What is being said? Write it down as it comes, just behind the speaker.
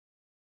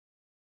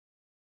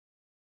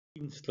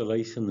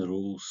Installation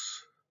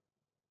Rules,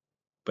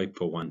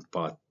 Paper 1,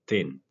 Part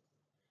 10.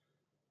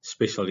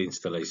 Special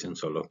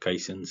Installations or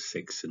Locations,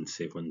 Section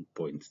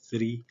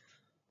 7.3,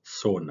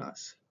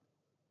 Saunas.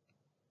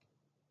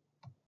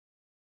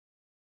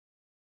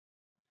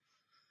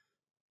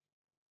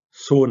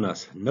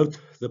 Saunas. Note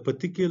the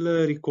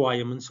particular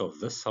requirements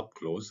of this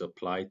subclause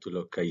apply to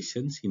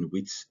locations in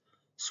which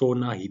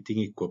sauna heating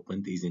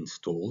equipment is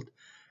installed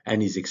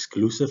and is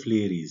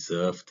exclusively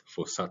reserved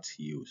for such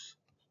use.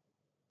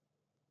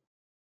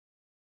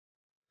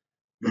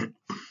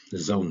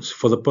 Zones.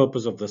 For the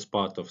purpose of this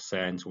part of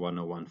SANS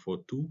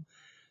 10142,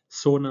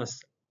 saunas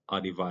are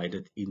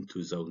divided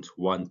into zones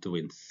 1, 2,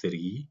 and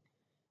 3,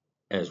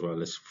 as well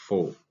as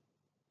 4.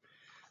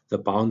 The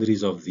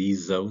boundaries of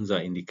these zones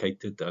are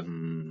indicated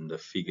on the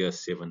figure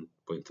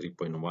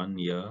 7.3.1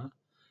 here.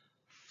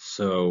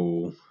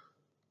 So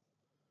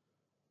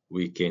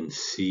we can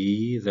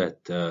see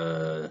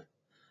that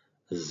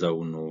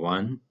zone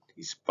 1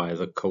 is by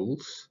the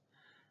coals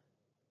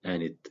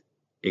and it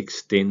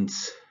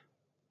extends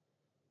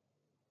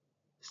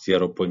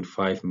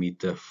 0.5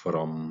 meter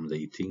from the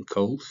heating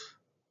coals,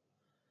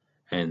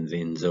 and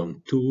then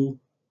zone 2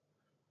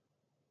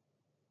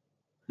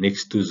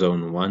 next to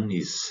zone 1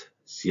 is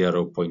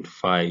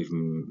 0.5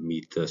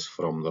 meters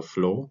from the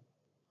floor.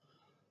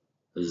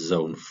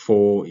 Zone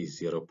 4 is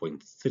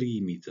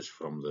 0.3 meters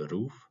from the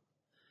roof,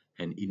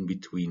 and in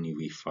between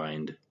we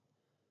find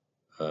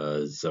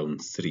zone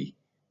 3.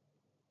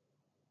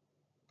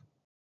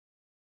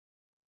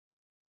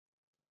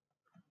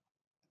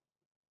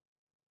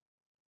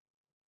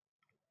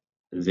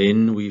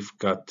 Then we've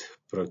got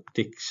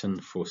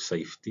protection for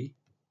safety.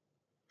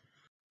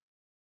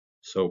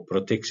 So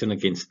protection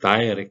against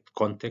direct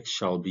contact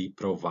shall be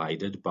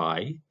provided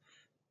by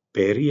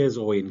barriers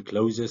or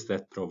enclosures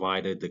that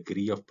provide a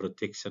degree of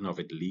protection of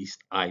at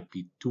least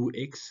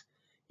IP2X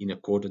in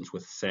accordance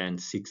with SAN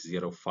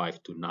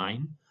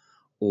 60529,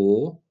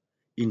 or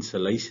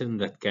insulation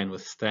that can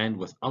withstand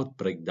without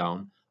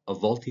breakdown a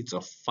voltage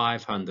of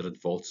 500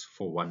 volts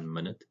for 1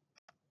 minute.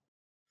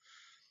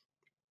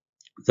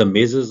 The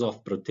measures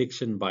of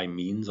protection by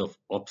means of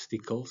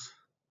obstacles,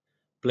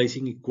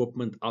 placing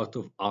equipment out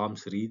of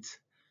arm's reach,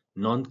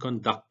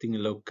 non-conducting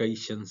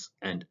locations,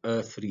 and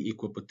earth-free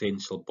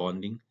equipotential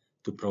bonding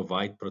to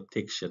provide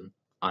protection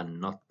are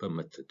not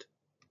permitted.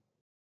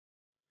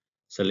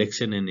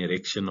 Selection and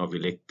erection of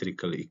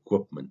electrical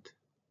equipment.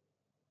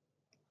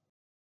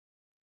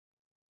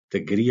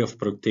 Degree of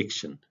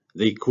protection.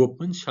 The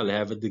equipment shall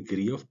have a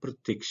degree of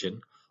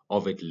protection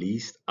of at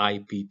least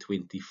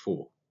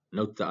IP24.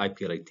 Note the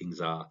IP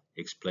ratings are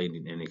explained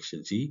in Annex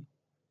G.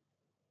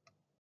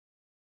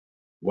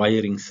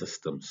 Wiring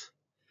systems.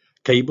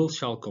 Cables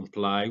shall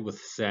comply with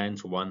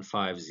SANS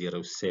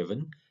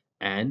 1507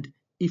 and,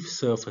 if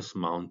surface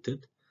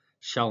mounted,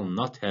 shall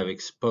not have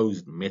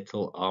exposed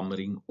metal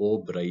armoring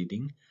or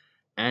braiding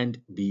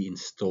and be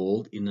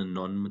installed in a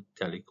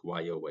non-metallic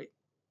wireway.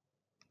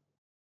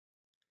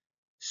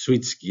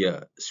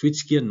 Switchgear.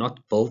 Switchgear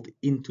not built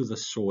into the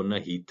sauna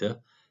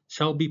heater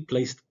shall be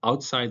placed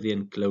outside the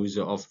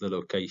enclosure of the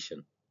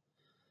location.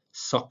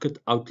 Socket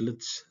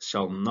outlets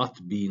shall not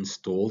be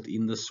installed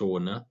in the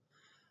sauna.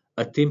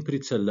 A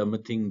temperature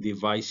limiting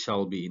device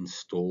shall be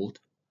installed,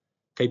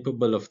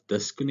 capable of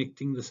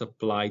disconnecting the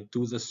supply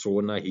to the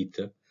sauna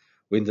heater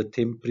when the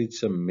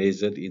temperature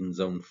measured in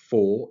zone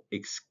 4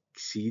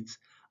 exceeds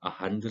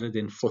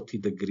 140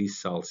 degrees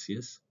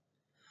Celsius.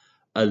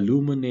 A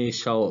luminaire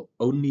shall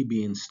only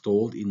be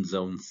installed in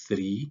zone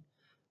 3,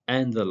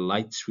 and the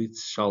light switch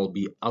shall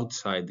be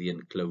outside the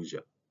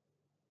enclosure.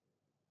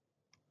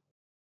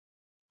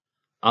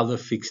 Other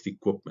fixed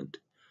equipment.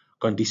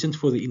 Conditions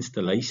for the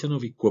installation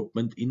of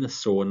equipment in a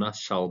sauna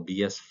shall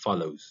be as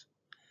follows.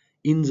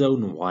 In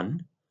zone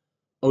 1,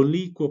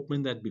 only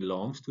equipment that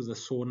belongs to the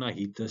sauna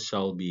heater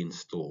shall be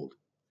installed.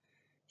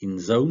 In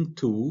zone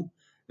 2,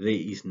 there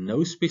is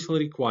no special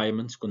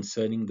requirements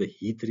concerning the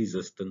heat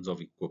resistance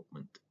of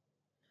equipment.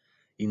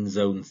 In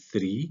zone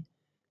 3,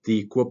 the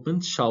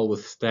equipment shall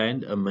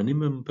withstand a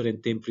minimum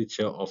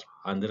temperature of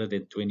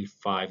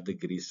 125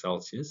 degrees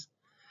Celsius,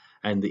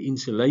 and the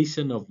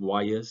insulation of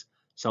wires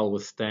shall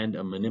withstand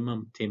a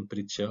minimum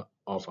temperature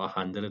of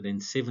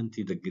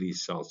 170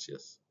 degrees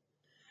Celsius.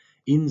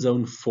 In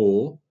zone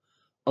 4,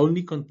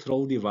 only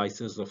control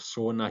devices of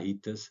sauna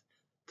heaters,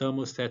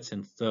 thermostats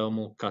and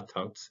thermal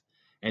cutouts,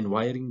 and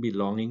wiring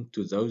belonging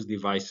to those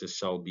devices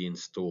shall be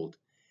installed.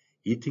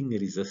 Heating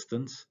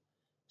resistance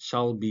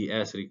shall be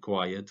as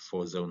required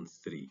for zone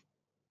 3.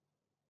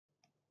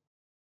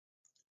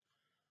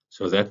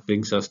 So that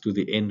brings us to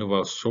the end of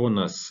our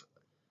saunas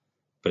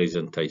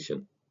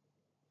presentation.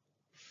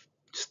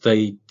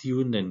 Stay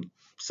tuned and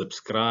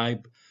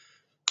subscribe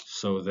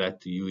so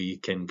that we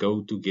can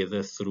go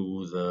together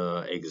through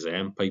the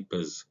exam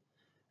papers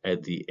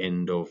at the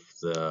end of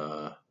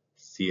the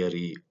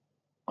theory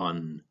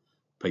on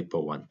paper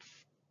 1.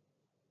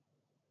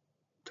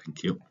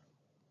 Thank you.